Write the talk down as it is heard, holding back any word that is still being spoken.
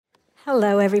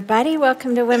Hello, everybody.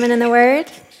 Welcome to Women in the Word.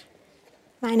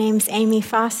 My name's Amy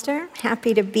Foster.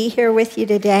 Happy to be here with you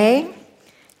today.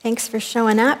 Thanks for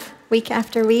showing up week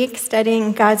after week,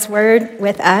 studying God's Word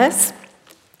with us.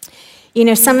 You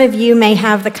know, some of you may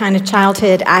have the kind of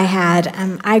childhood I had.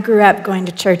 I grew up going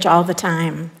to church all the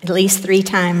time, at least 3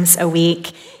 times a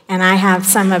week, and I have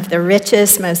some of the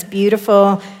richest, most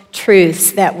beautiful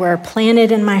truths that were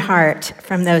planted in my heart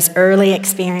from those early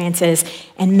experiences.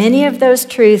 And many of those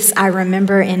truths I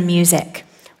remember in music.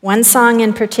 One song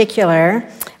in particular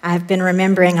I've been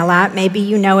remembering a lot. Maybe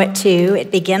you know it too.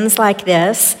 It begins like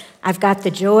this. I've got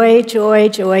the joy, joy,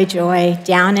 joy, joy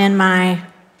down in my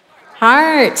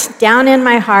heart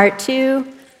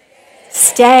to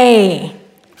stay.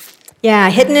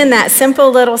 Yeah, hidden in that simple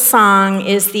little song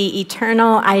is the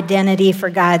eternal identity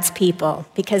for God's people,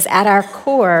 because at our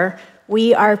core,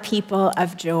 we are people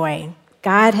of joy.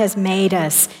 God has made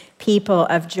us people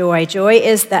of joy. Joy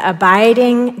is the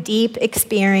abiding, deep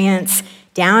experience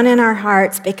down in our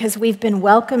hearts because we've been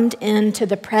welcomed into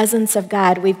the presence of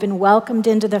God. We've been welcomed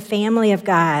into the family of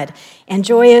God. And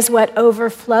joy is what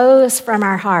overflows from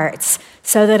our hearts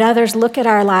so that others look at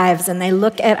our lives and they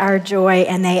look at our joy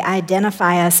and they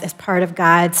identify us as part of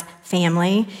God's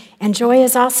family. And joy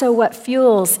is also what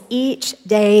fuels each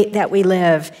day that we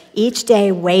live, each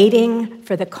day waiting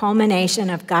for the culmination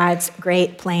of God's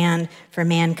great plan for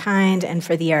mankind and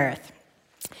for the earth.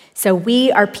 So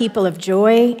we are people of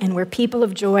joy, and we're people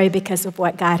of joy because of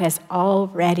what God has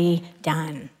already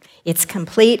done. It's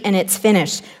complete and it's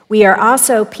finished. We are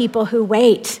also people who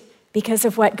wait because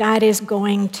of what God is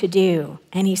going to do,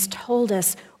 and He's told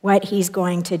us what He's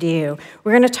going to do.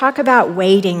 We're going to talk about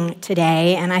waiting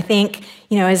today, and I think,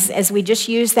 as we just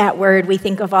use that word, we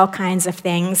think of all kinds of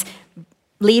things.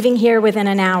 Leaving here within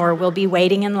an hour, we'll be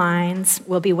waiting in lines,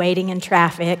 we'll be waiting in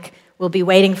traffic, we'll be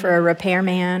waiting for a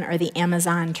repairman or the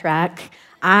Amazon truck.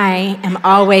 I am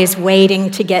always waiting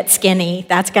to get skinny.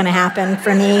 That's going to happen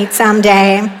for me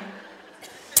someday.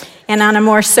 And on a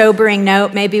more sobering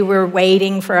note, maybe we're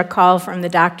waiting for a call from the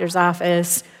doctor's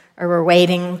office, or we're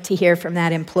waiting to hear from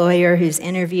that employer who's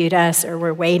interviewed us, or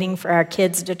we're waiting for our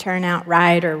kids to turn out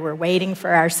right, or we're waiting for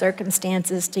our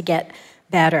circumstances to get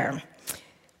better.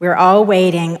 We're all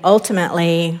waiting.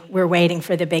 Ultimately, we're waiting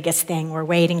for the biggest thing. We're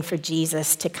waiting for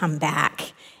Jesus to come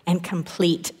back and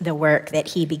complete the work that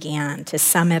He began, to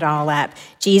sum it all up.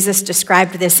 Jesus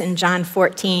described this in John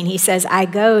 14. He says, I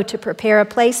go to prepare a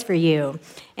place for you.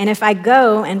 And if I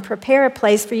go and prepare a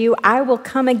place for you, I will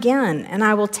come again, and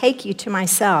I will take you to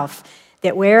myself,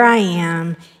 that where I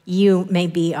am, you may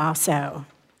be also.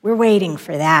 We're waiting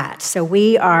for that. So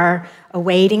we are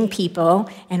awaiting people,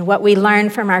 and what we learn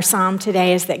from our psalm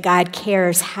today is that God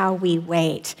cares how we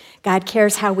wait. God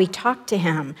cares how we talk to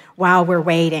Him while we're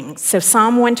waiting. So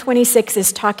Psalm 126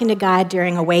 is talking to God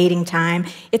during a waiting time.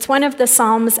 It's one of the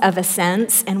Psalms of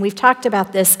Ascents, and we've talked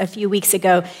about this a few weeks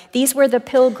ago. These were the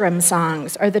pilgrim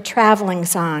songs, or the traveling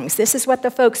songs. This is what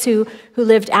the folks who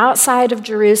lived outside of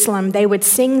Jerusalem, they would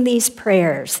sing these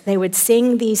prayers. They would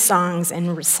sing these songs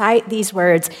and recite these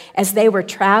words as they were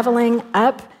traveling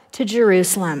up to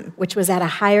Jerusalem, which was at a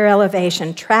higher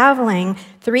elevation, traveling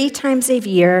 3 times a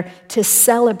year to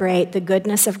celebrate the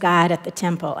goodness of God at the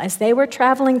temple. As they were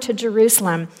traveling to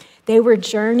Jerusalem, they were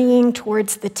journeying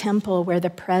towards the temple where the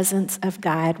presence of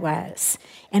God was.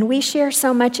 And we share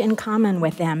so much in common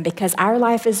with them because our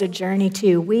life is a journey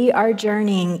too. We are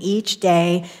journeying each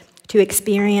day to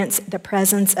experience the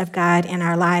presence of God in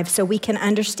our lives so we can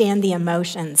understand the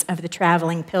emotions of the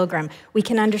traveling pilgrim. We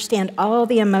can understand all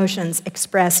the emotions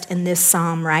expressed in this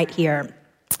psalm right here.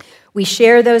 We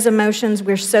share those emotions.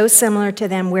 We're so similar to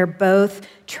them. We're both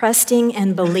trusting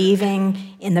and believing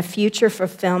in the future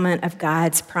fulfillment of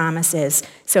God's promises.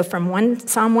 So from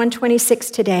Psalm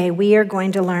 126 today, we are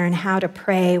going to learn how to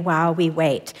pray while we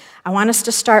wait. I want us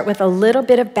to start with a little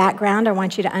bit of background. I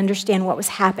want you to understand what was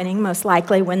happening, most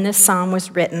likely, when this psalm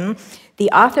was written. The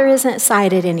author isn't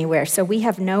cited anywhere, so we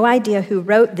have no idea who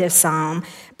wrote this psalm,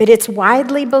 but it's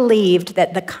widely believed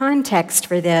that the context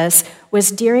for this was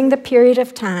during the period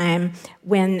of time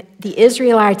when the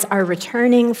Israelites are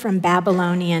returning from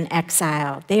Babylonian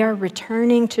exile. They are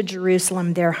returning to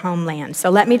Jerusalem, their homeland.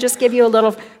 So let me just give you a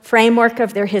little framework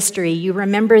of their history. You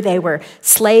remember they were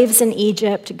slaves in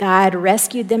Egypt. God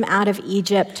rescued them out of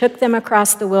Egypt, took them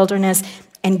across the wilderness,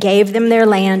 and gave them their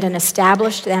land and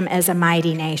established them as a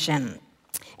mighty nation.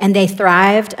 And they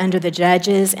thrived under the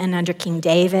judges and under King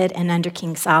David and under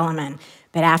King Solomon.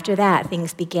 But after that,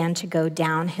 things began to go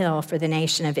downhill for the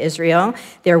nation of Israel.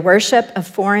 Their worship of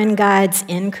foreign gods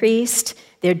increased.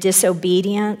 Their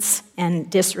disobedience and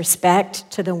disrespect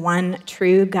to the one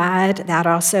true God, that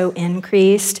also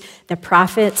increased. The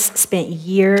prophets spent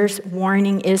years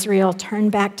warning Israel,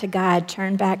 turn back to God,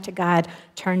 turn back to God,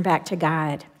 turn back to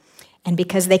God. And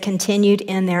because they continued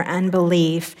in their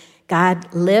unbelief,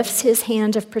 God lifts his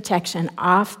hand of protection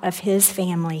off of his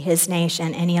family, his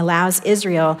nation, and he allows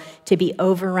Israel to be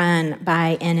overrun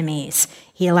by enemies.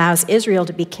 He allows Israel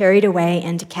to be carried away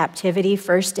into captivity,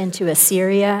 first into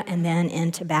Assyria and then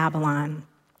into Babylon.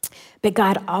 But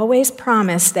God always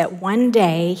promised that one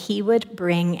day he would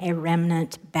bring a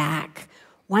remnant back.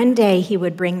 One day he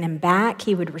would bring them back,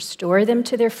 he would restore them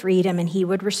to their freedom, and he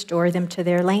would restore them to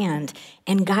their land.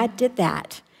 And God did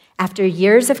that. After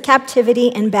years of captivity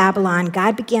in Babylon,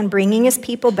 God began bringing his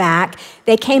people back.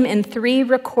 They came in 3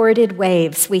 recorded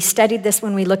waves. We studied this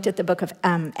when we looked at the book of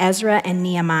Ezra and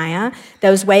Nehemiah.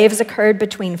 Those waves occurred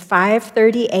between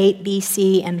 538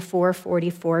 BC and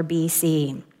 444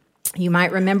 BC. You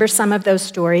might remember some of those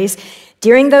stories.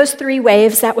 During those 3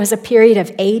 waves, that was a period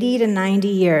of 80 to 90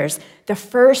 years. The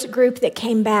first group that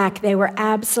came back, they were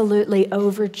absolutely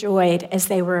overjoyed as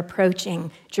they were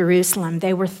approaching Jerusalem.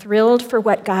 They were thrilled for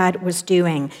what God was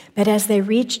doing. But as they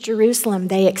reached Jerusalem,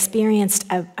 they experienced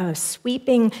a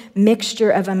sweeping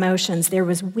mixture of emotions. There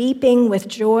was weeping with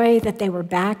joy that they were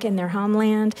back in their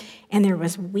homeland, and there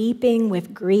was weeping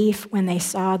with grief when they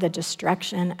saw the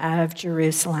destruction of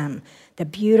Jerusalem. The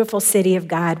beautiful city of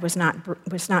God was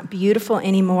not beautiful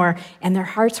anymore, and their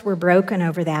hearts were broken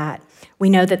over that. We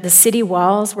know that the city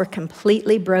walls were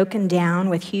completely broken down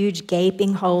with huge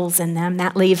gaping holes in them.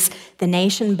 That leaves the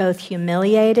nation both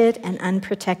humiliated and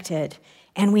unprotected.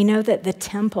 And we know that the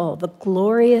temple, the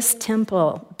glorious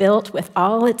temple built with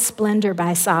all its splendor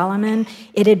by Solomon,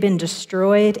 it had been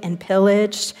destroyed and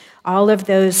pillaged. All of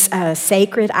those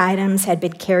sacred items had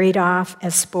been carried off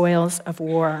as spoils of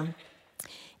war.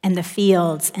 And the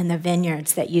fields and the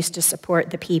vineyards that used to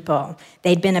support the people.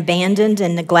 They'd been abandoned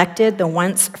and neglected. The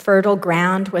once fertile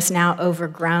ground was now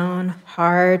overgrown,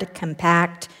 hard,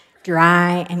 compact,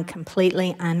 dry, and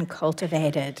completely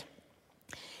uncultivated.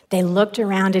 They looked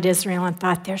around at Israel and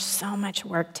thought, there's so much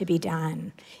work to be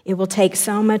done. It will take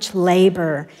so much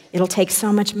labor. It'll take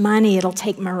so much money. It'll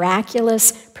take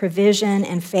miraculous provision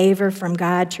and favor from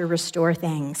God to restore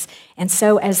things. And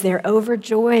so as they're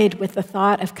overjoyed with the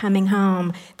thought of coming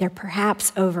home, they're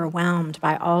perhaps overwhelmed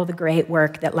by all the great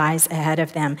work that lies ahead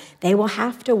of them. They will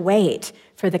have to wait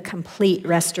for the complete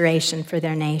restoration for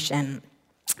their nation.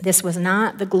 This was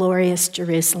not the glorious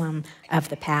Jerusalem of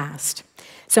the past.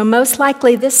 So most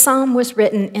likely this psalm was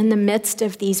written in the midst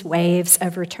of these waves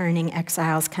of returning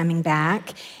exiles coming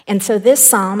back. And so this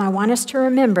psalm, I want us to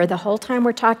remember the whole time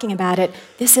we're talking about it,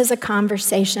 this is a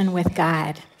conversation with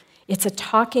God. It's a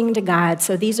talking to God.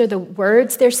 So these are the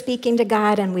words they're speaking to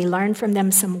God, and we learn from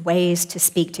them some ways to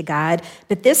speak to God.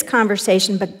 But this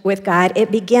conversation with God,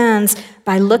 it begins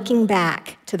by looking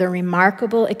back to the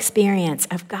remarkable experience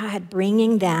of God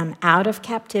bringing them out of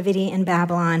captivity in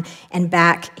Babylon and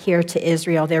back here to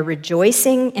Israel. They're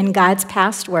rejoicing in God's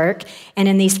past work. And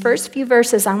in these first few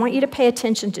verses, I want you to pay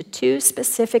attention to 2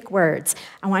 specific words.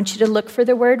 I want you to look for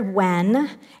the word when,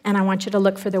 and I want you to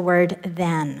look for the word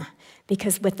then.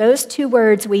 Because with those 2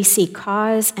 words, we see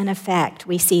cause and effect.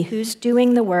 We see who's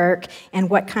doing the work and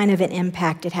what kind of an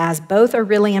impact it has. Both are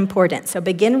really important. So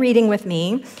begin reading with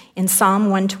me in Psalm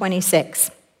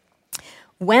 126.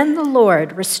 When the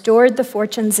Lord restored the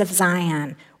fortunes of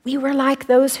Zion, we were like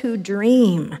those who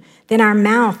dream. Then our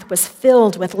mouth was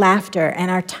filled with laughter and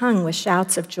our tongue with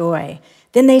shouts of joy.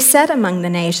 Then they said among the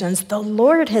nations, the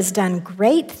Lord has done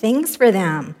great things for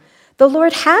them. The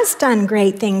Lord has done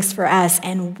great things for us,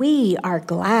 and we are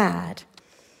glad.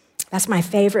 That's my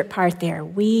favorite part there.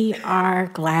 We are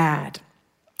glad.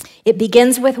 It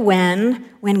begins with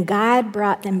when God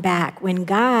brought them back, when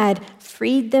God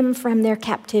freed them from their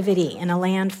captivity in a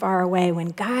land far away, when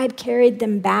God carried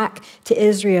them back to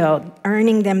Israel,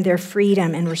 earning them their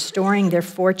freedom and restoring their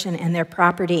fortune and their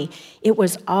property. It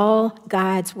was all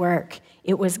God's work.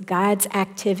 It was God's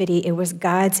activity, it was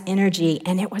God's energy,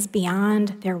 and it was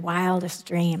beyond their wildest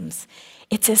dreams.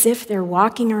 It's as if they're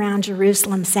walking around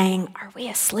Jerusalem saying, are we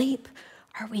asleep?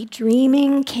 Are we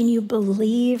dreaming? Can you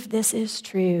believe this is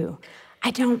true? I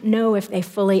don't know if they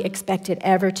fully expected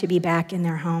ever to be back in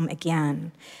their home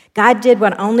again. God did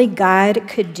what only God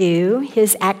could do.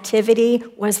 His activity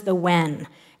was the when.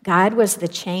 God was the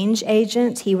change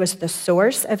agent. He was the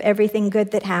source of everything good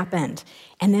that happened.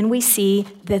 And then we see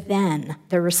the then,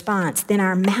 the response. Then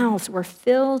our mouths were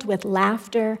filled with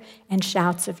laughter and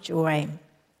shouts of joy.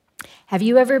 Have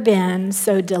you ever been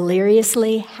so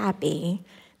deliriously happy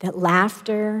that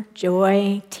laughter,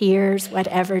 joy, tears,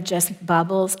 whatever just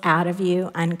bubbles out of you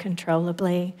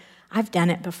uncontrollably. I've done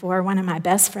it before. One of my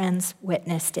best friends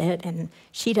witnessed it, and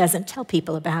she doesn't tell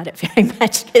people about it very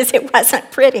much because it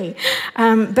wasn't pretty.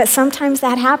 But sometimes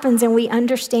that happens, and we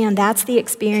understand that's the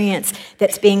experience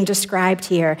that's being described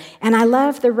here. And I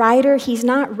love the writer. He's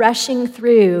not rushing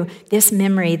through this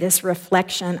memory, this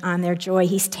reflection on their joy.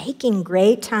 He's taking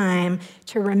great time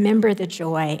to remember the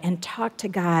joy and talk to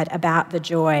God about the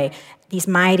joy, these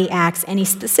mighty acts. And he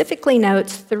specifically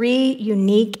notes 3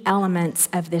 unique elements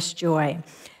of this joy.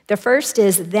 The first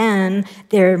is, then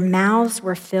their mouths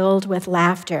were filled with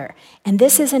laughter. And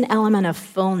this is an element of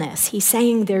fullness. He's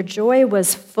saying their joy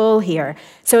was full here.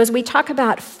 So as we talk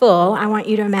about full, I want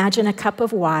you to imagine a cup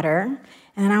of water,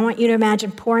 and I want you to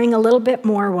imagine pouring a little bit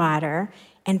more water,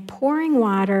 and pouring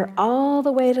water all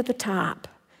the way to the top.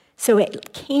 So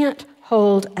it can't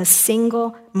hold a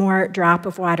single more drop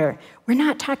of water. We're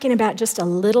not talking about just a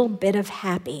little bit of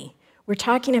happy. We're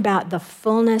talking about the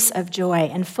fullness of joy,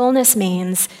 and fullness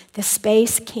means the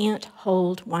space can't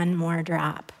hold one more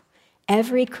drop.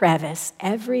 Every crevice,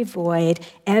 every void,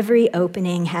 every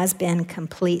opening has been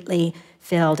completely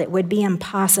filled. It would be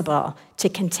impossible to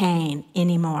contain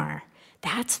anymore.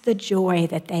 That's the joy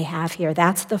that they have here.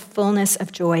 That's the fullness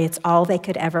of joy. It's all they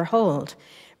could ever hold.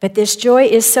 But this joy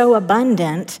is so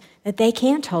abundant that they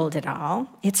can't hold it all.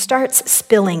 It starts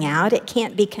spilling out. It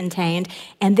can't be contained.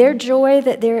 And their joy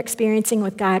that they're experiencing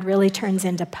with God really turns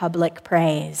into public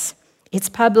praise. It's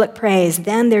public praise.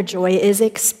 Then their joy is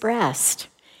expressed.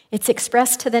 It's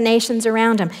expressed to the nations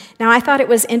around them. Now, I thought it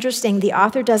was interesting. The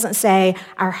author doesn't say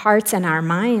our hearts and our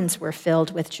minds were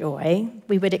filled with joy.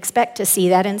 We would expect to see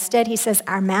that. Instead, he says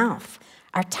our mouth,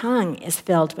 our tongue is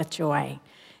filled with joy.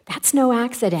 That's no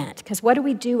accident, because what do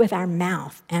we do with our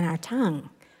mouth and our tongue?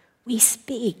 We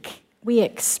speak, we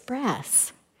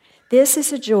express. This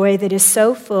is a joy that is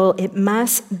so full, it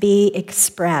must be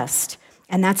expressed.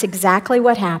 And that's exactly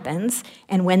what happens.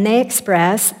 And when they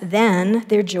express, then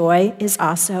their joy is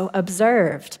also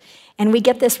observed. And we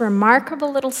get this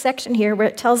remarkable little section here where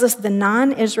it tells us the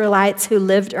non-Israelites who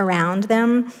lived around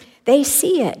them, they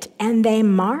see it and they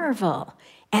marvel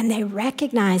and they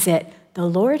recognize it. The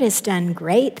Lord has done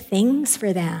great things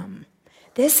for them.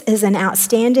 This is an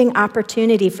outstanding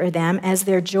opportunity for them as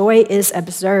their joy is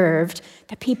observed.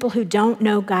 The people who don't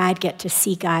know God get to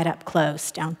see God up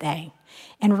close, don't they?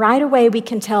 And right away we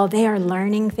can tell they are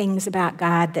learning things about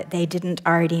God that they didn't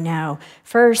already know.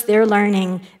 First, they're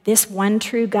learning this one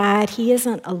true God, he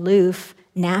isn't aloof,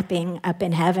 napping up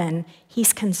in heaven.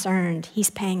 He's concerned, he's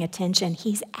paying attention,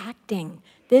 he's acting.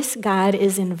 This God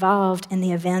is involved in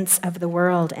the events of the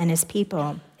world and his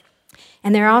people.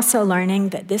 And they're also learning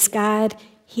that this God,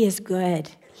 he is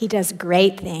good. He does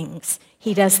great things.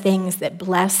 He does things that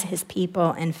bless his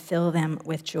people and fill them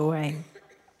with joy.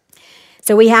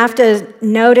 So we have to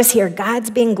notice here, God's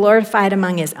being glorified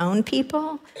among his own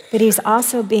people, but he's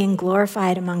also being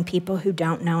glorified among people who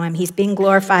don't know him. He's being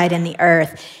glorified in the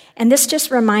earth. And this just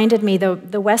reminded me,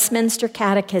 the Westminster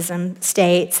Catechism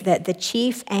states that the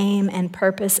chief aim and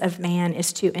purpose of man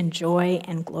is to enjoy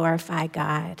and glorify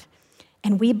God.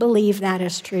 And we believe that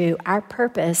is true. Our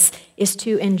purpose is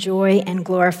to enjoy and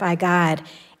glorify God.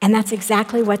 And that's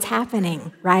exactly what's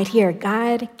happening right here.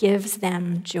 God gives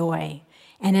them joy.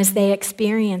 And as they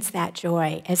experience that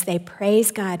joy, as they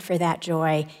praise God for that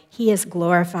joy, he is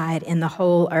glorified in the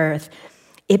whole earth.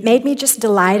 It made me just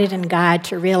delighted in God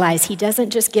to realize he doesn't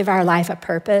just give our life a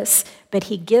purpose, but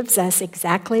he gives us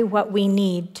exactly what we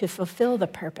need to fulfill the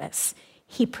purpose.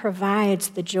 He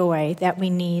provides the joy that we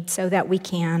need so that we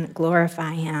can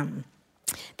glorify him.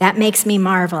 That makes me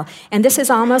marvel. And this is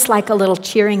almost like a little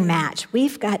cheering match.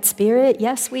 We've got spirit.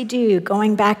 Yes, we do,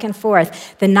 going back and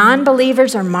forth. The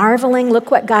non-believers are marveling.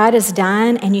 Look what God has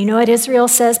done. And you know what Israel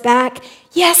says back?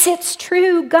 Yes, it's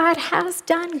true. God has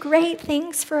done great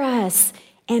things for us.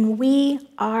 And we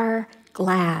are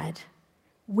glad.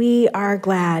 We are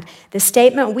glad. The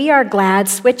statement, we are glad,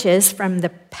 switches from the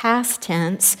past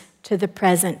tense to the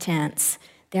present tense.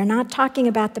 They're not talking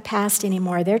about the past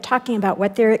anymore. They're talking about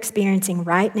what they're experiencing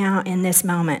right now in this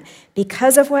moment.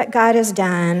 Because of what God has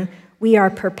done, we are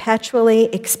perpetually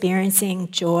experiencing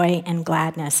joy and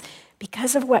gladness.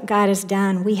 Because of what God has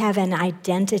done, we have an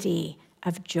identity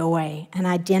of joy, an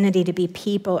identity to be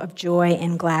people of joy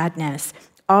and gladness,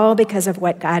 all because of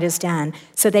what God has done.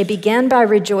 So they begin by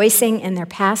rejoicing in their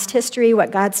past history,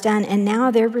 what God's done, and now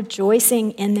they're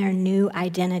rejoicing in their new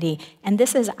identity. And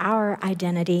this is our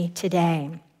identity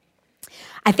today.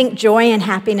 I think joy and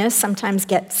happiness sometimes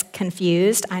gets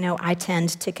confused. I know I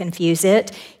tend to confuse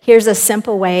it. Here's a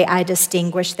simple way I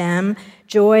distinguish them.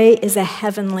 Joy is a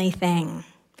heavenly thing.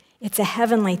 It's a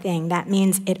heavenly thing. That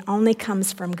means it only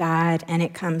comes from God and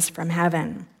it comes from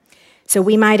heaven. So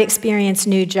we might experience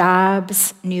new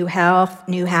jobs, new health,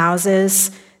 new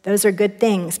houses. Those are good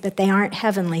things, but they aren't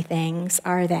heavenly things,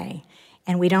 are they?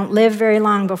 And we don't live very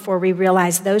long before we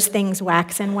realize those things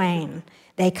wax and wane.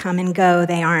 They come and go.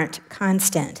 They aren't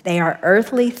constant. They are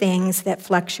earthly things that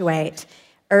fluctuate.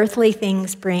 Earthly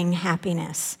things bring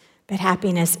happiness, but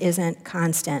happiness isn't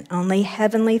constant. Only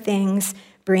heavenly things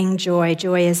bring joy.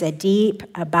 Joy is a deep,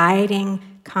 abiding,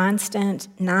 constant,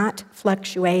 not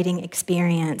fluctuating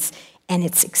experience. And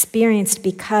it's experienced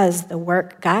because the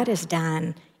work God has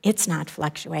done, it's not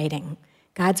fluctuating.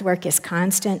 God's work is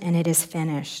constant and it is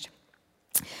finished.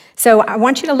 So I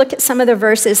want you to look at some of the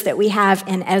verses that we have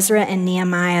in Ezra and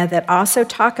Nehemiah that also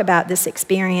talk about this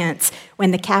experience when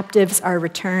the captives are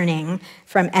returning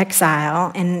from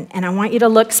exile. And I want you to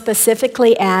look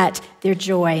specifically at their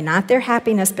joy, not their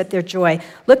happiness, but their joy.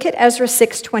 Look at Ezra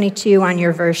 6:22 on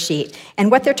your verse sheet.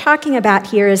 And what they're talking about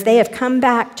here is they have come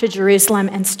back to Jerusalem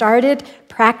and started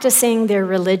practicing their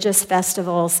religious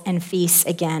festivals and feasts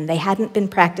again. They hadn't been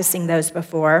practicing those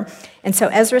before. And so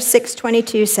Ezra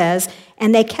 6:22 says,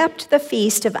 "And they kept the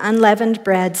feast of unleavened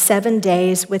bread 7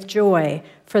 days with joy,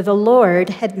 for the Lord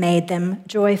had made them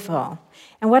joyful."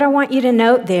 And what I want you to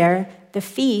note there, the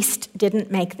feast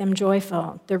didn't make them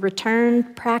joyful. The return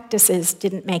practices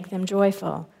didn't make them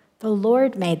joyful. The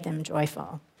Lord made them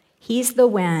joyful. He's the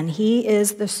one. He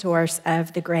is the source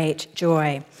of the great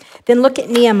joy. Then look at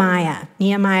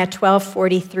Nehemiah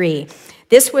 12:43.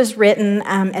 This was written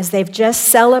as they've just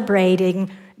celebrated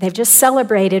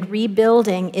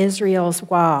rebuilding Israel's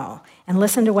wall. And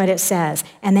listen to what it says.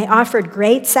 "And they offered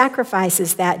great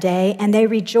sacrifices that day, and they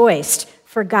rejoiced,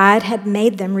 for God had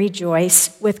made them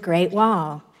rejoice with great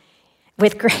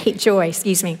joy.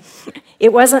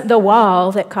 It wasn't the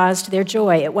wall that caused their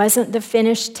joy. It wasn't the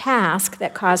finished task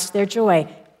that caused their joy.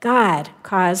 God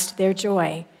caused their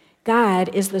joy. God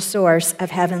is the source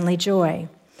of heavenly joy.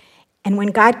 And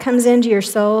when God comes into your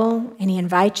soul and he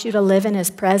invites you to live in his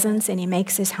presence and he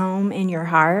makes his home in your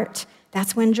heart,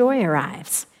 that's when joy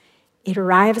arrives. It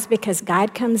arrives because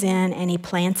God comes in and he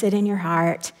plants it in your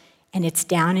heart, and it's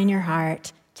down in your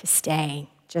heart to stay,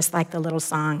 just like the little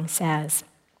song says.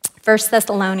 1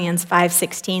 Thessalonians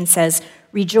 5:16 says,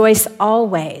 "Rejoice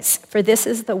always, for this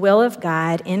is the will of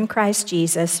God in Christ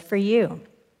Jesus for you."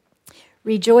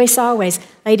 Rejoice always.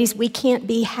 Ladies, we can't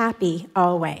be happy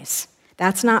always.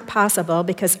 That's not possible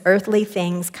because earthly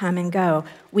things come and go.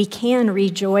 We can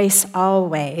rejoice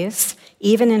always,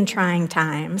 even in trying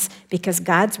times, because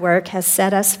God's work has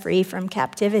set us free from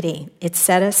captivity. It's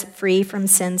set us free from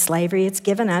sin slavery. It's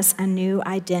given us a new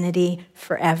identity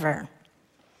forever.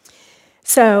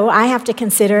 So I have to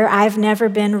consider, I've never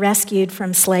been rescued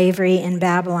from slavery in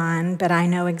Babylon, but I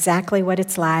know exactly what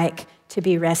it's like to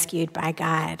be rescued by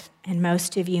God. And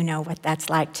most of you know what that's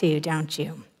like too, don't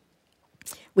you?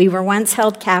 We were once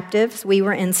held captives. We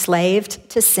were enslaved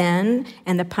to sin,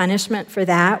 and the punishment for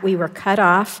that, we were cut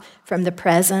off from the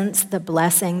presence, the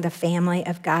blessing, the family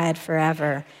of God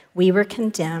forever. We were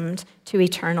condemned to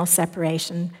eternal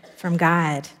separation from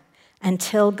God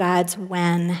until God's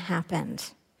when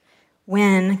happened.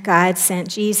 When God sent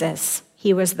Jesus,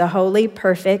 he was the holy,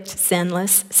 perfect,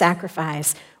 sinless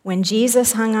sacrifice. When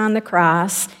Jesus hung on the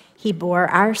cross, he bore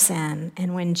our sin,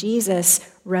 and when Jesus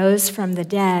rose from the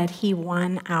dead, he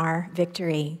won our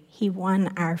victory. He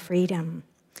won our freedom.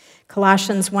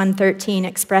 Colossians 1:13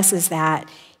 expresses that.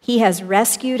 He has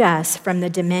rescued us from the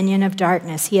dominion of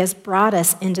darkness. He has brought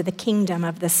us into the kingdom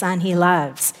of the Son he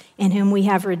loves, in whom we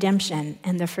have redemption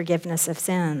and the forgiveness of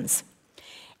sins.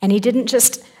 And he didn't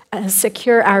just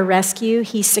secure our rescue,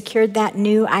 he secured that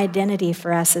new identity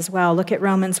for us as well. Look at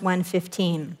Romans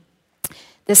 1:15.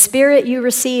 The Spirit you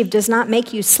received does not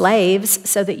make you slaves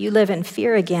so that you live in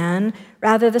fear again.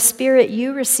 Rather, the Spirit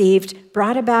you received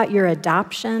brought about your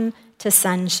adoption to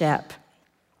sonship.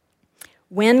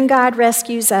 When God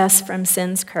rescues us from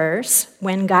sin's curse,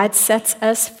 when God sets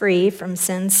us free from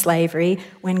sin's slavery,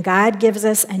 when God gives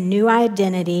us a new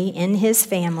identity in his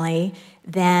family,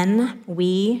 then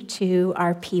we too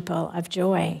are people of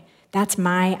joy. That's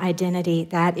my identity.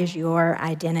 That is your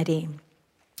identity.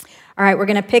 All right, we're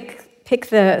going to pick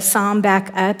the psalm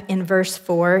back up in verse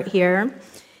 4 here.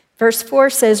 Verse 4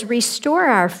 says, "Restore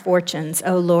our fortunes,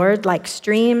 O Lord, like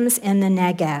streams in the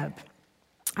Negeb."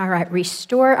 All right,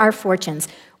 restore our fortunes.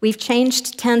 We've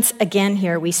changed tense again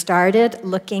here. We started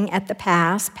looking at the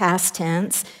past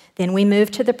tense. Then we move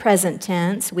to the present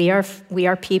tense. We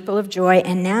are people of joy,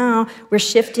 and now we're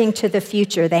shifting to the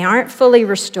future. They aren't fully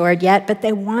restored yet, but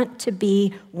they want to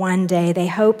be one day. They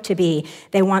hope to be.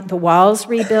 They want the walls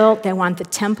rebuilt. They want the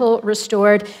temple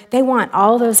restored. They want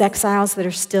all those exiles that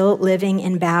are still living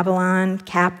in Babylon,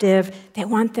 captive. They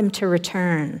want them to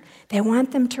return. They want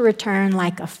them to return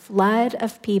like a flood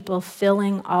of people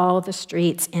filling all the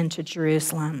streets into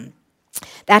Jerusalem.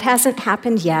 That hasn't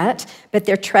happened yet, but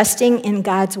they're trusting in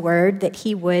God's word that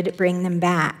he would bring them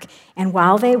back. And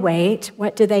while they wait,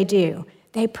 what do?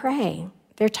 They pray.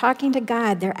 They're talking to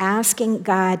God. They're asking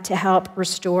God to help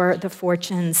restore the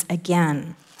fortunes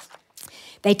again.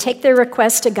 They take their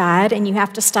request to God, and you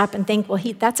have to stop and think, well,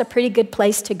 that's a pretty good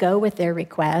place to go with their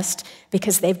request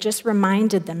because they've just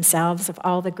reminded themselves of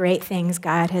all the great things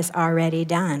God has already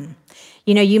done.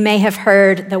 You know, you may have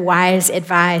heard the wise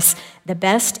advice, the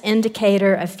best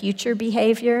indicator of future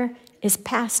behavior is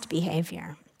past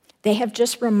behavior. They have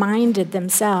just reminded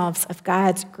themselves of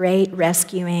God's great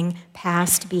rescuing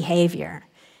past behavior.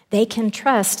 They can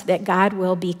trust that God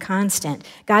will be constant.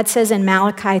 God says in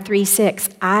Malachi 3:6,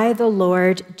 I, the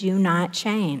Lord, do not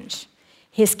change.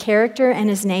 His character and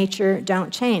his nature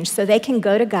don't change. So they can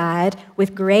go to God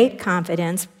with great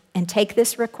confidence and take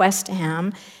this request to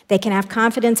him. They can have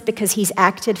confidence because he's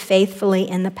acted faithfully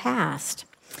in the past.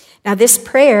 Now, this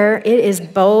prayer, it is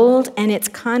bold and it's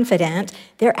confident.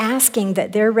 They're asking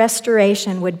that their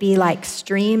restoration would be like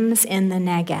streams in the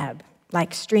Negeb,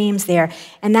 like streams there.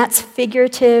 And that's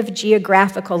figurative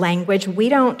geographical language. We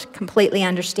don't completely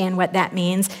understand what that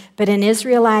means, but an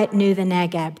Israelite knew the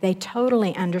Negeb. They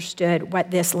totally understood what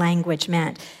this language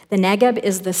meant. The Negeb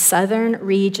is the southern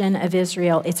region of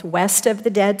Israel. It's west of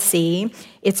the Dead Sea.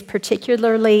 It's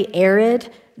particularly arid,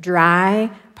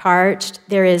 dry, parched.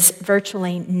 There is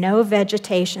virtually no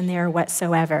vegetation there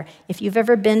whatsoever. If you've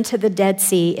ever been to the Dead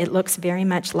Sea, it looks very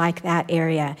much like that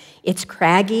area. It's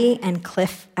craggy and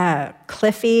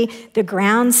cliffy. The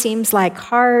ground seems like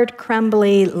hard,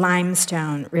 crumbly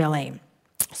limestone, really.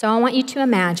 So I want you to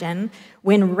imagine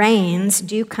when rains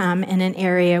do come in an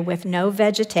area with no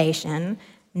vegetation,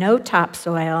 no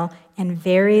topsoil, and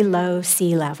very low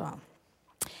sea level.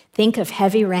 Think of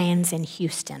heavy rains in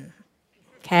Houston.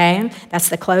 Okay, that's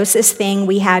the closest thing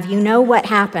we have. You know what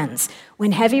happens.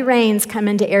 When heavy rains come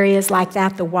into areas like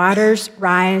that, the waters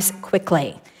rise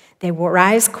quickly. They will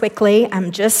rise quickly.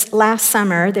 Just last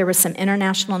summer, there was some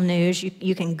international news.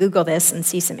 You can Google this and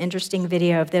see some interesting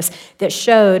video of this that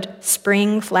showed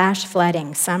spring flash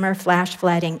flooding, summer flash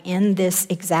flooding in this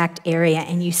exact area.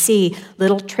 And you see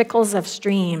little trickles of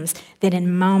streams that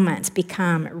in moments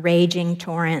become raging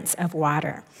torrents of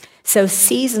water. So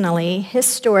seasonally,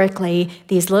 historically,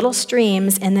 these little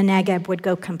streams in the Negeb would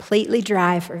go completely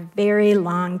dry for very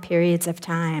long periods of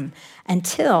time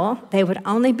until they would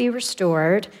only be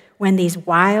restored when these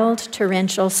wild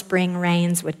torrential spring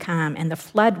rains would come and the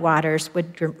floodwaters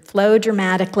would flow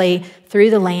dramatically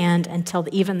through the land until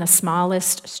even the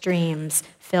smallest streams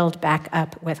filled back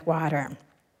up with water.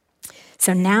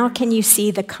 So now can you see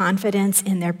the confidence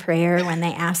in their prayer when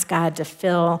they ask God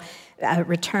to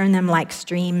return them like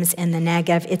streams in the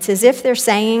Negev? It's as if they're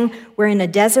saying, we're in a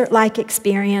desert-like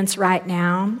experience right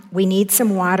now. We need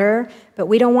some water, but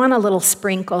we don't want a little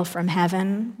sprinkle from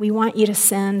heaven. We want you to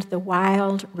send the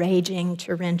wild, raging,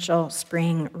 torrential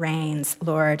spring rains,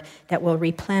 Lord, that will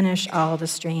replenish all the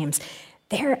streams.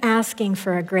 They're asking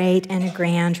for a great and a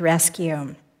grand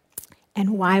rescue.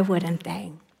 And why wouldn't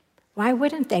they? Why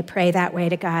wouldn't they pray that way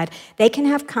to God? They can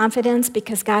have confidence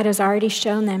because God has already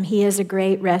shown them he is a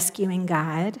great rescuing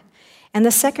God. And the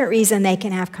second reason they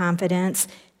can have confidence,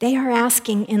 they are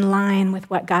asking in line with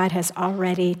what God has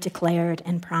already declared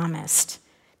and promised.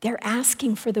 They're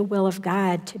asking for the will of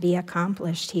God to be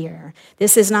accomplished here.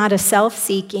 This is not a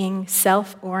self-seeking,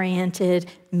 self-oriented,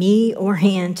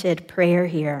 me-oriented prayer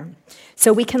here.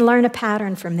 So we can learn a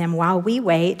pattern from them. While we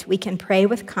wait, we can pray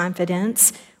with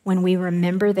confidence when we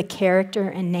remember the character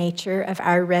and nature of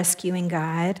our rescuing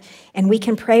God. And we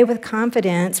can pray with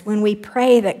confidence when we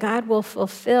pray that God will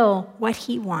fulfill what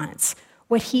he wants,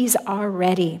 what he's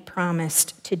already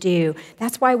promised to do.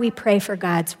 That's why we pray for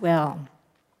God's will.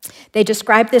 They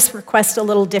describe this request a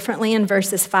little differently in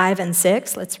verses 5 and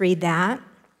 6. Let's read that.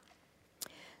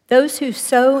 Those who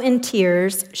sow in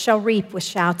tears shall reap with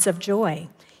shouts of joy.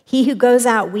 He who goes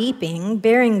out weeping,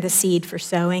 bearing the seed for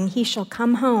sowing, he shall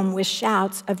come home with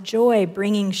shouts of joy,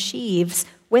 bringing sheaves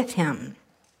with him.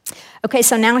 Okay,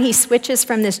 so now he switches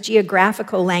from this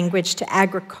geographical language to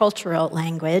agricultural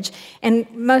language. And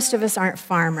most of us aren't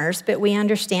farmers, but we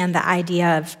understand the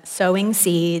idea of sowing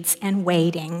seeds and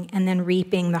waiting and then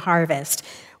reaping the harvest.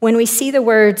 When we see the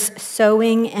words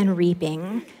sowing and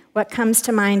reaping, what comes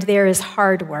to mind there is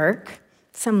hard work,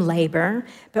 some labor.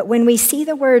 But when we see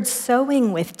the word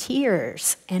sowing with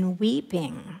tears and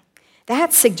weeping,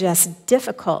 that suggests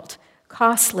difficult,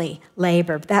 costly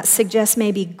labor. That suggests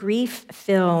maybe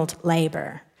grief-filled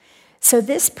labor. So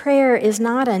this prayer is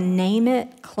not a name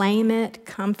it, claim it,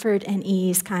 comfort and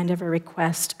ease kind of a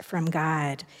request from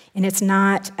God. And it's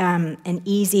not an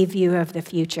easy view of the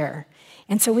future.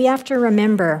 And so we have to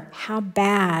remember how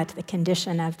bad the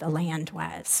condition of the land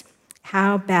was,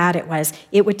 how bad it was.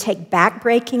 It would take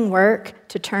backbreaking work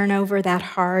to turn over that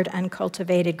hard,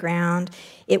 uncultivated ground.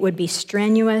 It would be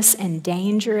strenuous and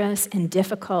dangerous and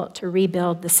difficult to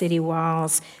rebuild the city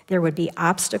walls. There would be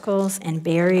obstacles and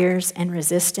barriers and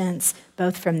resistance,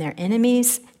 both from their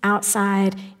enemies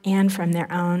outside and from their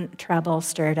own trouble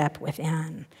stirred up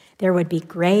within. There would be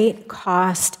great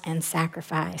cost and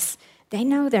sacrifice. They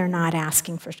know they're not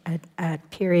asking for a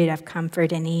period of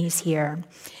comfort and ease here.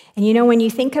 And you know, when you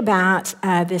think about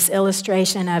this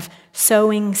illustration of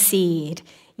sowing seed,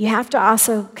 you have to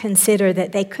also consider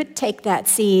that they could take that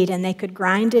seed and they could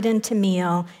grind it into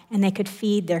meal and they could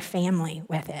feed their family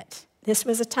with it. This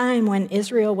was a time when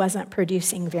Israel wasn't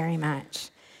producing very much.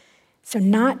 So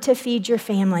not to feed your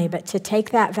family, but to take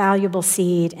that valuable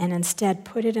seed and instead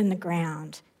put it in the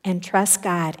ground and trust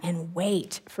God and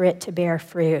wait for it to bear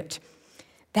fruit.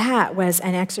 That was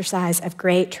an exercise of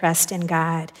great trust in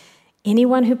God.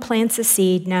 Anyone who plants a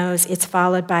seed knows it's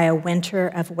followed by a winter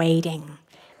of waiting.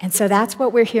 And so that's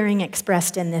what we're hearing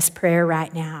expressed in this prayer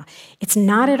right now. It's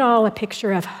not at all a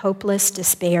picture of hopeless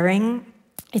despairing.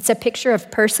 It's a picture of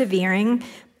persevering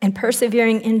and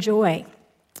persevering in joy,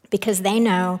 because they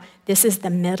know this is the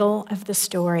middle of the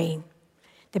story.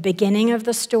 The beginning of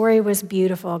the story was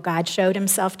beautiful. God showed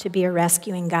himself to be a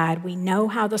rescuing God. We know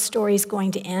how the story is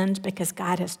going to end because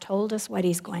God has told us what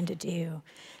he's going to do.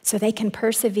 So they can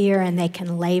persevere and they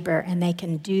can labor and they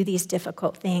can do these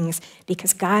difficult things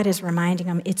because God is reminding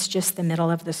them it's just the middle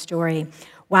of the story.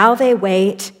 While they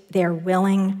wait, they're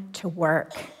willing to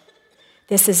work.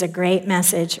 This is a great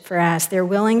message for us. They're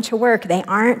willing to work. They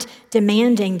aren't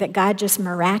demanding that God just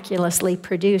miraculously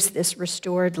produce this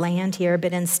restored land here,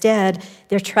 but instead,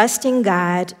 they're trusting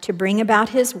God to bring about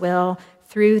his will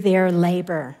through their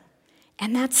labor.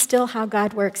 And that's still how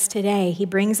God works today. He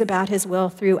brings about his will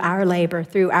through our labor,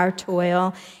 through our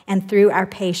toil, and through our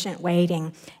patient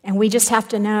waiting. And we just have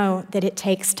to know that it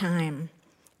takes time.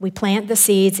 We plant the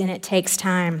seeds and it takes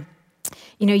time.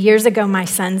 You know, years ago, my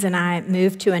sons and I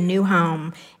moved to a new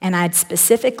home, and I'd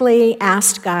specifically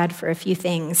asked God for a few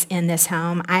things in this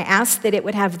home. I asked that it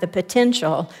would have the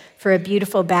potential for a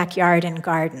beautiful backyard and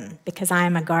garden, because I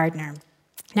am a gardener.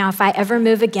 Now, if I ever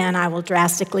move again, I will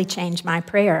drastically change my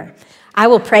prayer. I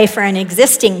will pray for an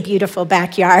existing beautiful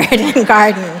backyard and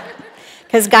garden,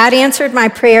 because God answered my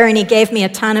prayer, and he gave me a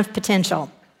ton of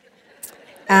potential.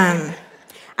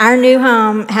 Our new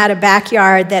home had a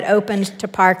backyard that opened to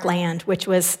parkland, which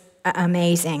was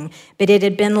amazing, but it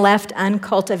had been left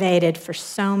uncultivated for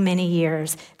so many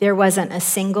years. There wasn't a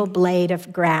single blade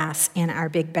of grass in our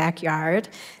big backyard.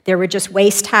 There were just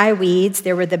waist-high weeds.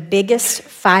 There were the biggest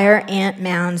fire ant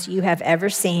mounds you have ever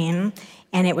seen,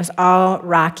 and it was all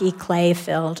rocky,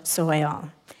 clay-filled soil.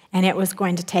 And it was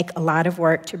going to take a lot of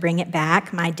work to bring it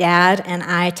back. My dad and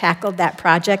I tackled that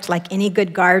project like any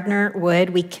good gardener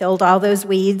would. We killed all those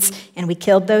weeds, and we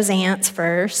killed those ants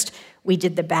first. We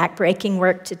did the back-breaking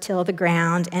work to till the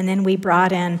ground, and then we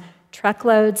brought in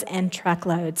truckloads and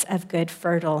truckloads of good,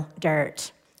 fertile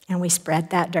dirt. And we spread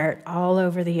that dirt all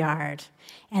over the yard.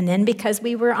 And then because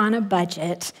we were on a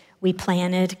budget, we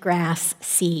planted grass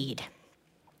seed.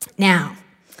 Now,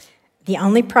 the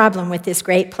only problem with this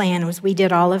great plan was we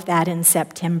did all of that in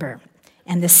September,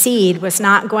 and the seed was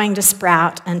not going to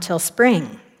sprout until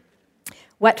spring.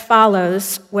 What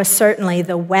follows was certainly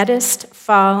the wettest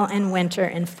fall and winter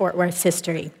in Fort Worth's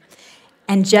history.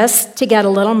 And just to get a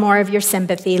little more of your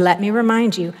sympathy, let me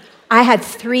remind you, I had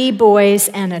 3 boys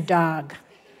and a dog.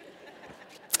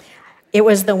 It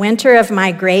was the winter of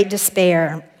my great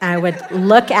despair. I would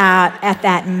look out at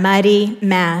that muddy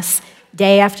mess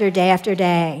day after day after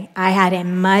day. I had a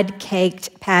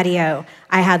mud-caked patio.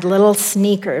 I had little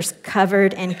sneakers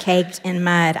covered and caked in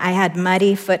mud. I had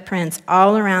muddy footprints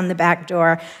all around the back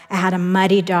door. I had a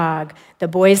muddy dog. The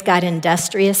boys got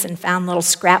industrious and found little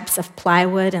scraps of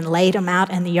plywood and laid them out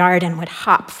in the yard and would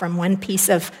hop from one piece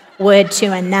of wood to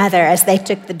another as they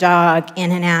took the dog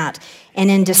in and out. And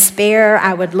in despair,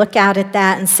 I would look out at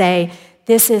that and say,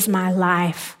 "This is my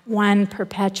life, one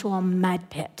perpetual mud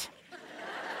pit."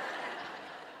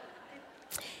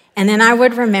 And then I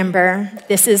would remember,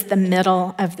 this is the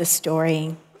middle of the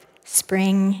story.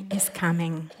 Spring is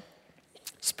coming.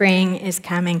 Spring is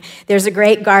coming. There's a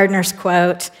great gardener's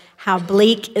quote, "How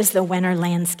bleak is the winter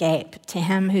landscape to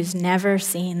him who's never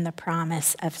seen the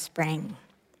promise of spring."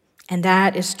 And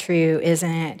that is true,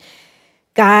 isn't it?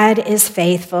 God is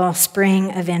faithful.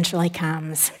 Spring eventually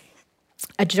comes.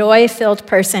 A joy-filled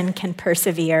person can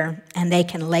persevere, and they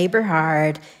can labor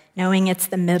hard, knowing it's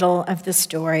the middle of the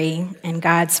story and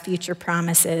God's future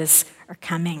promises are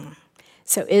coming.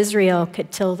 So Israel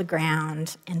could till the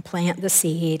ground and plant the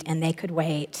seed, and they could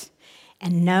wait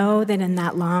and know that in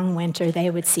that long winter they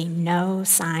would see no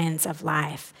signs of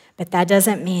life. But that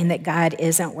doesn't mean that God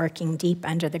isn't working deep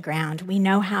under the ground. We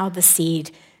know how the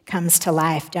seed comes to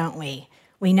life, don't we?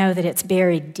 We know that it's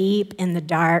buried deep in the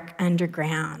dark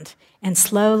underground, and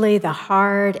slowly the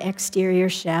hard exterior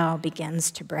shell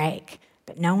begins to break,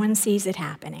 but no one sees it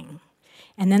happening.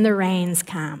 And then the rains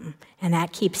come, and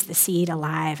that keeps the seed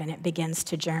alive, and it begins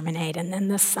to germinate. And then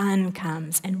the sun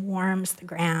comes and warms the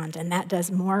ground, and that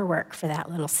does more work for that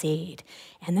little seed.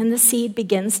 And then the seed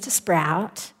begins to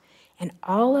sprout, and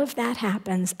all of that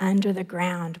happens under the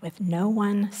ground with no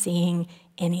one seeing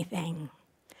anything.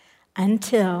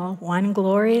 Until one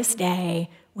glorious day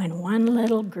when one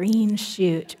little green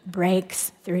shoot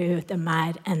breaks through the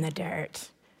mud and the dirt.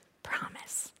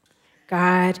 Promise.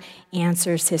 God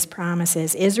answers his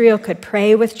promises. Israel could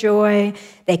pray with joy,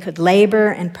 they could labor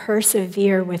and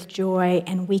persevere with joy,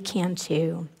 and we can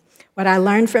too. What I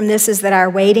learned from this is that our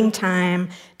waiting time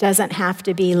doesn't have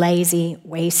to be lazy,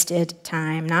 wasted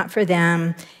time, not for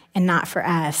them and not for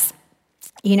us.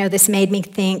 You know, this made me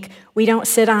think we don't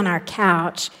sit on our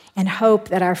couch and hope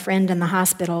that our friend in the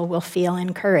hospital will feel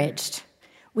encouraged.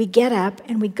 We get up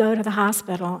and we go to the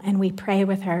hospital and we pray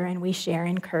with her and we share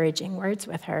encouraging words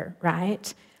with her,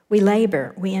 right? We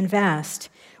labor, we invest.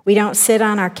 We don't sit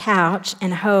on our couch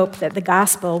and hope that the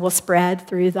gospel will spread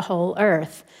through the whole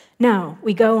earth. No,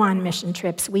 we go on mission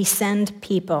trips. We send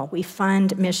people. We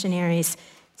fund missionaries,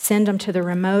 send them to the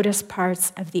remotest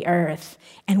parts of the earth,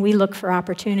 and we look for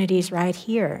opportunities right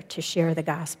here to share the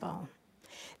gospel.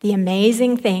 The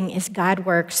amazing thing is God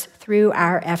works through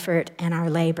our effort and our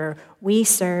labor. We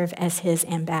serve as his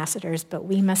ambassadors, but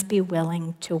we must be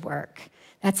willing to work.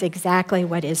 That's exactly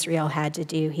what Israel had to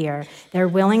do here. They're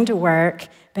willing to work,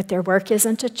 but their work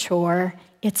isn't a chore,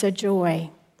 it's a joy.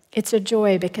 It's a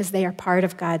joy because they are part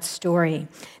of God's story.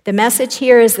 The message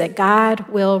here is that God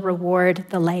will reward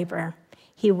the labor.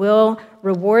 He will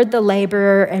reward the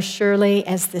laborer as surely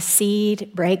as the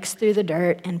seed breaks through the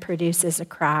dirt and produces a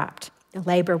crop. The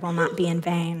labor will not be in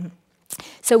vain.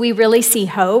 So we really see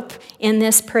hope in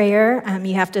this prayer.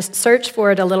 You have to search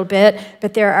for it a little bit,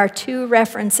 but there are two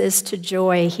references to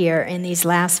joy here in these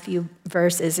last few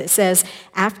verses. It says,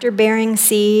 after bearing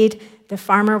seed, the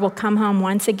farmer will come home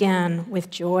once again with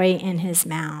joy in his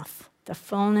mouth, the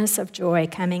fullness of joy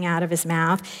coming out of his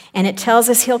mouth. And it tells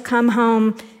us he'll come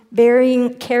home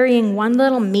carrying one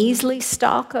little measly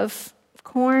stalk of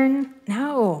corn.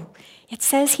 No, it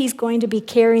says he's going to be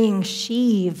carrying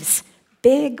sheaves,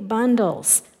 big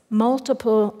bundles,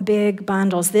 multiple big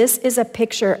bundles. This is a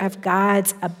picture of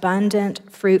God's abundant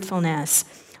fruitfulness.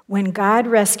 When God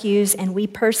rescues and we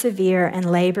persevere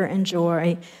and labor and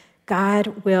joy,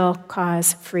 God will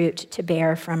cause fruit to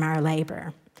bear from our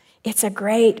labor. It's a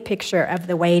great picture of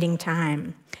the waiting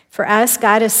time. For us,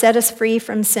 God has set us free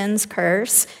from sin's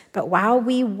curse, but while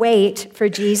we wait for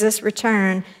Jesus'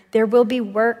 return, there will be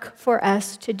work for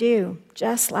us to do,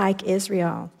 just like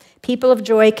Israel. People of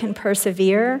joy can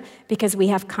persevere because we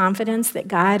have confidence that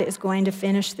God is going to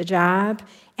finish the job,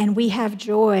 and we have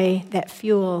joy that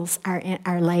fuels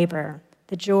our labor.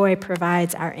 The joy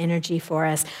provides our energy for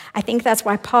us. I think that's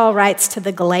why Paul writes to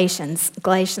the Galatians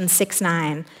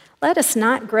 6:9, let us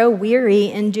not grow weary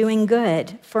in doing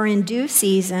good, for in due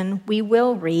season we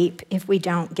will reap if we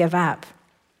don't give up.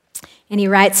 And he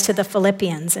writes to the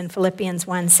Philippians in Philippians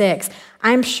 1:6,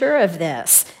 I'm sure of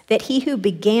this, that he who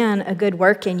began a good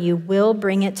work in you will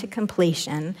bring it to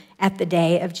completion at the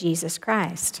day of Jesus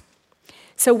Christ.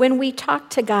 So when we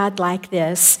talk to God like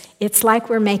this, it's like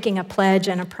we're making a pledge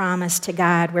and a promise to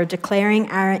God. We're declaring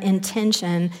our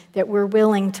intention that we're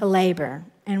willing to labor,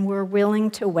 and we're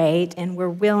willing to wait, and we're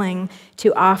willing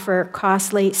to offer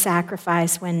costly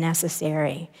sacrifice when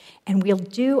necessary. And we'll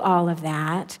do all of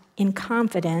that in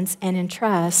confidence and in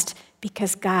trust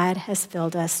because God has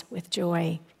filled us with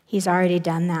joy. He's already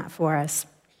done that for us.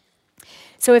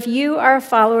 So if you are a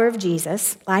follower of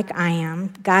Jesus, like I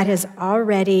am, God has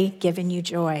already given you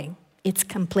joy. It's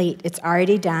complete. It's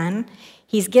already done.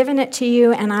 He's given it to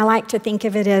you, and I like to think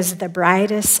of it as the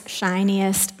brightest,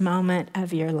 shiniest moment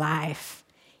of your life.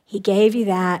 He gave you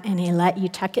that, and he let you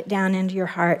tuck it down into your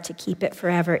heart to keep it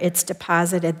forever. It's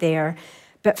deposited there.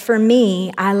 But for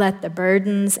me, I let the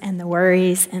burdens and the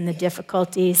worries and the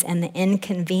difficulties and the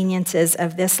inconveniences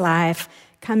of this life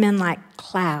come in like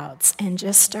clouds and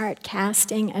just start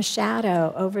casting a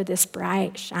shadow over this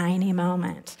bright, shiny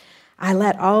moment. I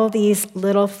let all these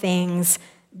little things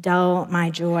dull my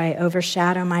joy,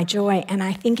 overshadow my joy, and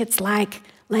I think it's like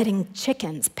letting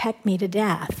chickens peck me to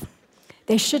death.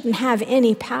 They shouldn't have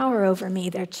any power over me,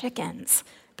 they're chickens,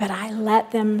 but I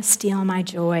let them steal my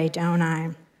joy, don't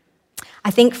I? I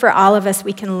think for all of us,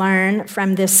 we can learn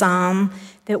from this psalm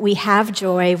that we have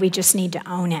joy, we just need to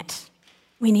own it.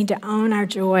 We need to own our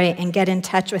joy and get in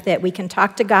touch with it. We can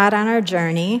talk to God on our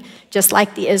journey, just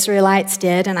like the Israelites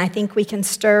did, and I think we can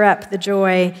stir up the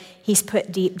joy He's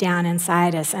put deep down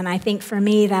inside us. And I think for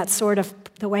me, that's sort of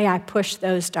the way I push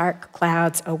those dark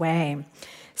clouds away.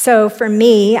 So for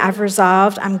me, I've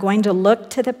resolved I'm going to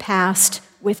look to the past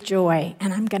with joy,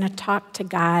 and I'm going to talk to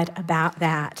God about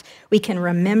that. We can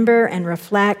remember and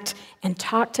reflect and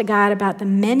talk to God about the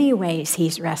many ways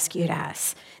He's rescued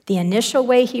us. The initial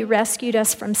way He rescued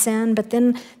us from sin, but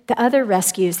then the other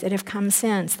rescues that have come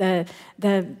since, the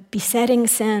besetting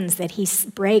sins that He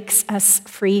breaks us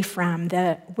free from,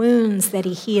 the wounds that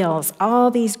He heals, all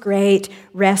these great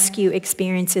rescue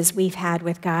experiences we've had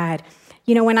with God.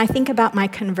 You know, when I think about my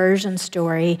conversion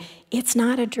story, it's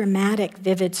not a dramatic,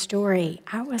 vivid story.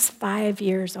 I was 5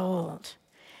 years old.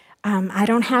 I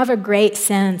don't have a great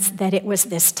sense that it was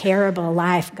this terrible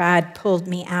life God pulled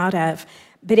me out of.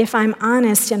 But if I'm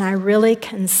honest and I really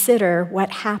consider what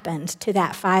happened to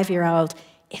that 5-year-old,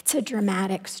 it's a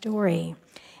dramatic story.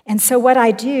 And so what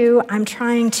I do, I'm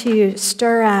trying to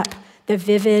stir up the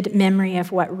vivid memory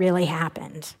of what really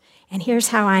happened. And here's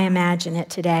how I imagine it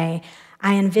today.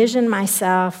 I envision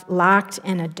myself locked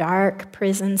in a dark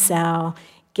prison cell,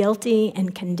 guilty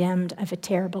and condemned of a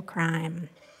terrible crime.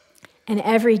 And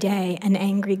every day, an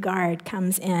angry guard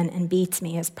comes in and beats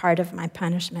me as part of my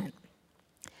punishment.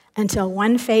 Until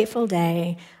one fateful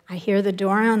day, I hear the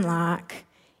door unlock,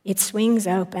 it swings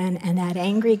open, and that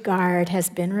angry guard has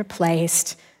been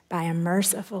replaced by a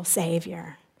merciful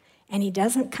Savior. And He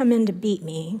doesn't come in to beat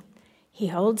me. He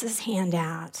holds His hand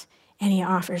out, and He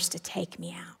offers to take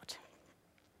me out.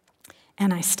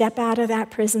 And I step out of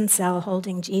that prison cell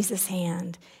holding Jesus'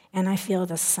 hand, and I feel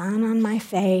the sun on my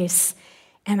face,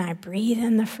 and I breathe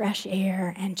in the fresh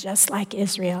air, and just like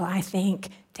Israel, I think,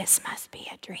 this must be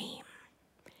a dream.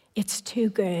 It's too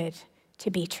good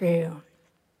to be true.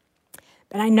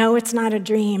 But I know it's not a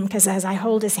dream because as I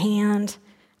hold His hand,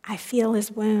 I feel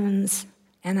His wounds,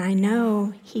 and I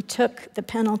know He took the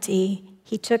penalty,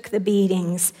 He took the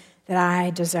beatings that I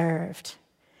deserved.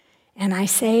 And I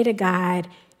say to God,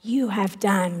 You have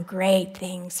done great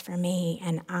things for me,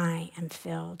 and I am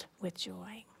filled with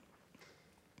joy.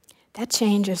 That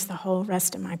changes the whole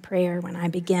rest of my prayer when I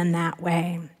begin that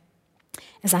way.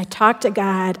 As I talk to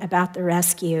God about the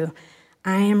rescue,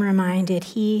 I am reminded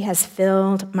He has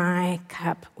filled my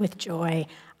cup with joy.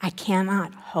 I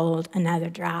cannot hold another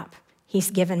drop.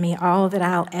 He's given me all that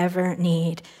I'll ever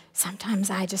need. Sometimes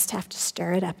I just have to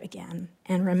stir it up again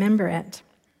and remember it.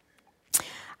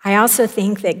 I also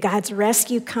think that God's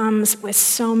rescue comes with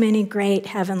so many great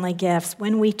heavenly gifts.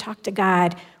 When we talk to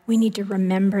God, we need to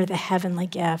remember the heavenly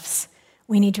gifts.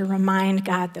 We need to remind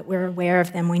God that we're aware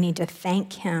of them. We need to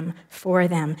thank Him for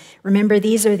them. Remember,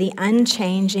 these are the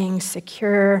unchanging,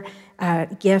 secure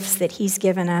gifts that He's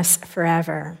given us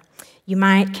forever. You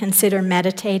might consider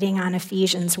meditating on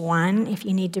Ephesians 1 if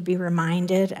you need to be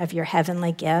reminded of your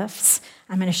heavenly gifts.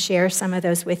 I'm going to share some of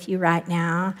those with you right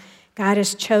now. God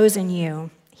has chosen you.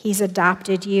 He's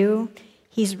adopted you.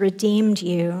 He's redeemed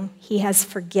you. He has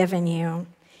forgiven you.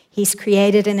 He's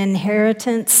created an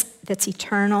inheritance that's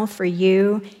eternal for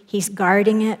you. He's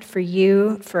guarding it for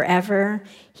you forever.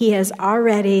 He has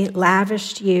already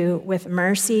lavished you with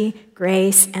mercy,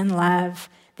 grace, and love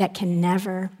that can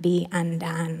never be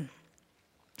undone.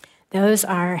 Those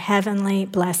are heavenly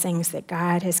blessings that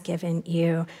God has given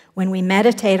you. When we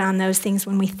meditate on those things,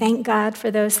 when we thank God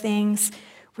for those things,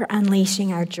 we're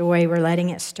unleashing our joy. We're letting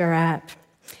it stir up.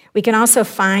 We can also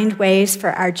find ways for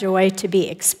our joy to be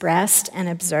expressed and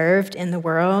observed in the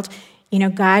world. You know,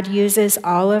 God uses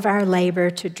all of our labor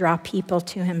to draw people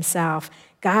to Himself.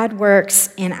 God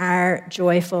works in our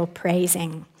joyful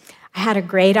praising. I had a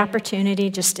great opportunity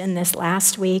just in this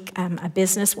last week. A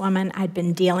businesswoman I'd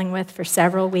been dealing with for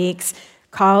several weeks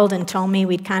called and told me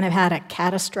we'd kind of had a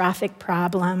catastrophic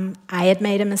problem. I had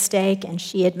made a mistake and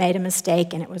she had made a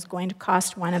mistake, and it was going to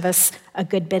cost one of us a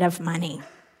good bit of money.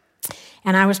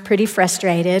 And I was pretty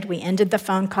frustrated. We ended the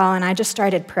phone call, and I just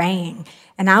started praying.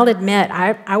 And I'll admit,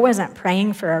 I wasn't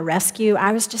praying for a rescue.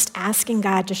 I was just asking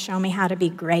God to show me how to be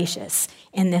gracious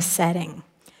in this setting.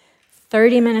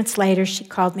 30 minutes later, she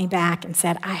called me back and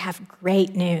said, I have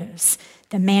great news.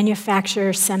 The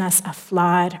manufacturer sent us a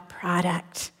flawed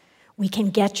product. We can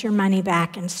get your money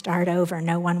back and start over.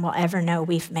 No one will ever know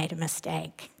we've made a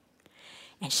mistake.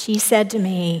 And she said to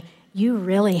me, you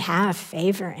really have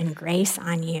favor and grace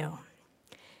on you.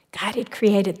 God had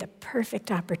created the perfect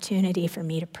opportunity for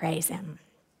me to praise him.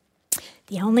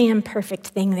 The only imperfect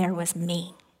thing there was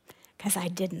me, because I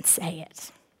didn't say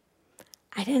it.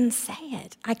 I didn't say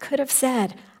it. I could have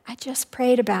said, I just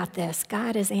prayed about this.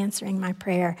 God is answering my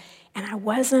prayer. And I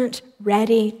wasn't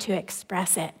ready to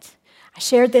express it. I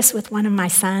shared this with one of my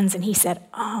sons, and he said,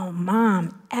 oh,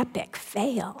 Mom, epic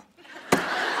fail.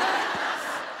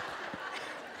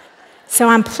 So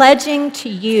I'm pledging to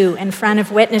you in front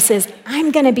of witnesses,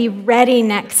 I'm going to be ready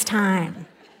next time.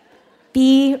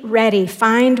 Be ready.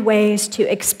 Find ways to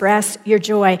express your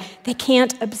joy. They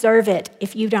can't observe it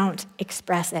if you don't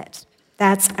express it.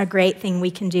 That's a great thing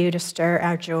we can do to stir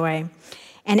our joy.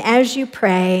 And as you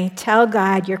pray, tell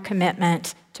God your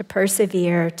commitment to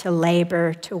persevere, to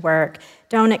labor, to work.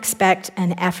 Don't expect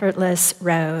an effortless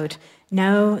road.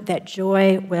 Know that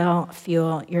joy will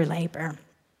fuel your labor.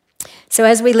 So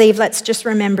as we leave, let's just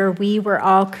remember we were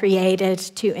all created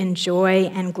to enjoy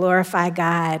and glorify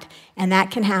God. And that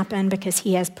can happen because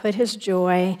he has put his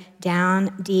joy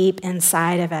down deep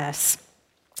inside of us.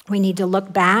 We need to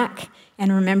look back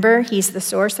and remember he's the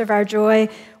source of our joy.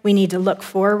 We need to look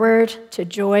forward to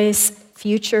joy's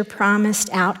future promised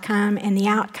outcome. And the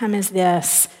outcome is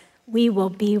this: we will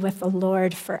be with the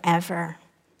Lord forever.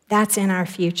 That's in our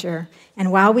future.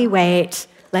 And while we wait,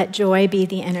 let joy be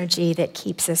the energy that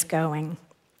keeps us going.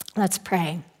 Let's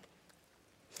pray.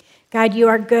 God, you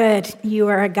are good. You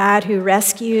are a God who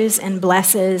rescues and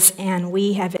blesses, and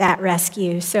we have that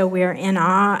rescue. So we're in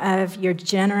awe of your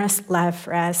generous love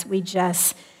for us. We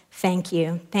just thank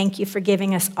you. Thank you for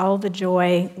giving us all the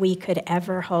joy we could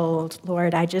ever hold.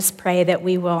 Lord, I just pray that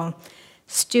we will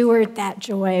steward that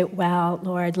joy well,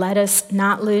 Lord. Let us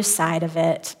not lose sight of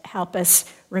it. Help us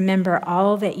remember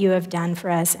all that you have done for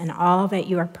us and all that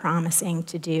you are promising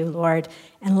to do, Lord,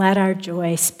 and let our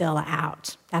joy spill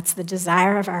out. That's the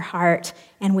desire of our heart,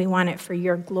 and we want it for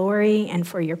your glory and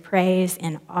for your praise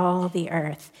in all the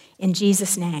earth. In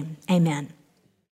Jesus' name, amen.